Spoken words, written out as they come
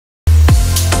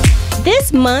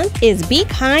This month is Be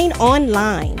Kind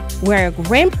Online, where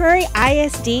Grand Prairie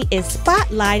ISD is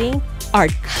spotlighting our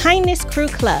Kindness Crew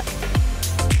Club.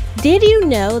 Did you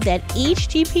know that each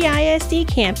GPISD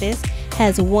campus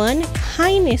has one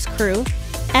Kindness Crew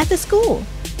at the school?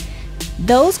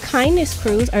 Those Kindness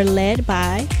Crews are led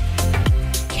by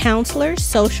counselors,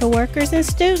 social workers, and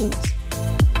students.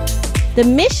 The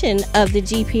mission of the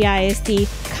GPISD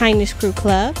Kindness Crew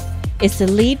Club is to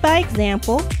lead by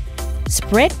example,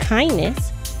 spread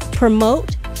kindness,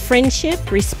 promote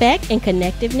friendship, respect, and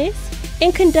connectiveness,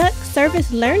 and conduct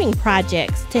service learning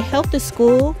projects to help the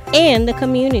school and the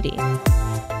community.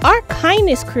 Our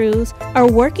Kindness Crews are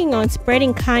working on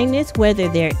spreading kindness whether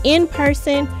they're in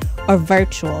person or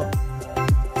virtual.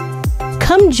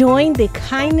 Come join the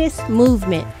kindness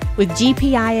movement with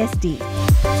GPISD.